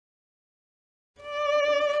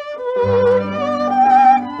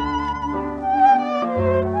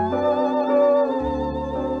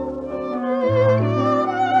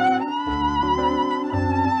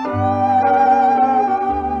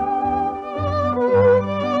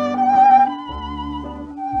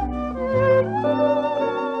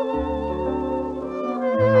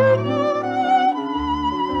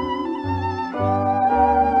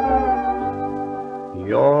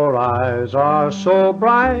are so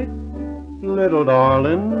bright, little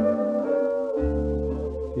darling.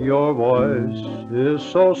 Your voice is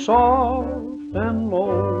so soft and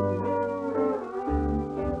low.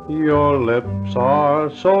 Your lips are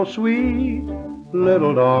so sweet,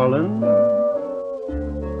 little darling.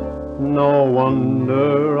 No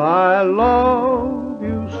wonder I love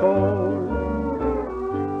you so.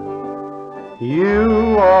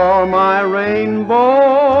 You are my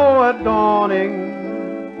rainbow at dawning,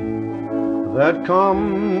 that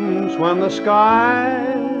comes when the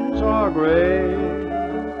skies are gray.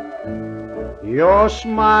 Your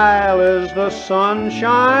smile is the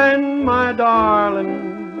sunshine, my darling,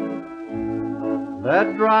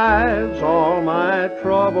 that drives all my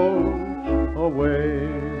troubles away.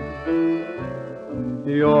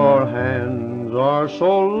 Your hands are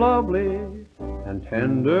so lovely and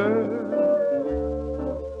tender,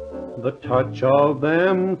 the touch of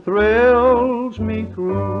them thrills me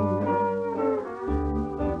through.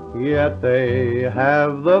 Yet they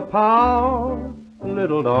have the power,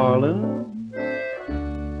 little darling,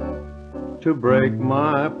 to break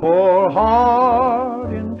my poor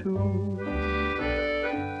heart in two.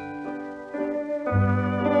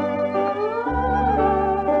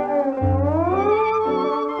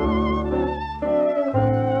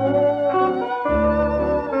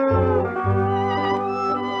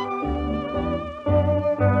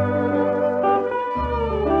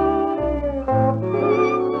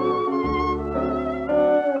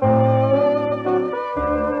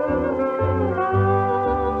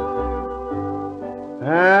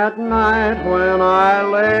 At night when I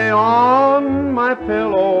lay on my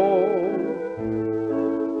pillow,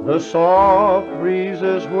 the soft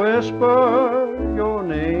breezes whisper your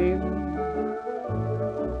name,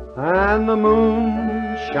 and the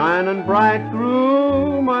moon shining bright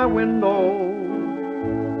through my window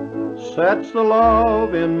sets the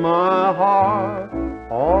love in my heart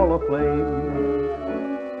all aflame.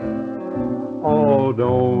 Oh,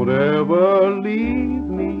 don't ever leave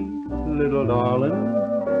me, little darling.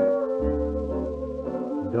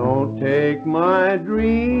 Don't take my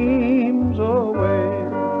dreams away.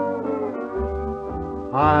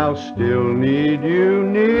 I'll still need you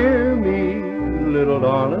near me, little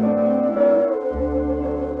darling,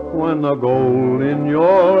 when the gold in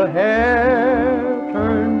your hair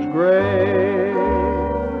turns gray.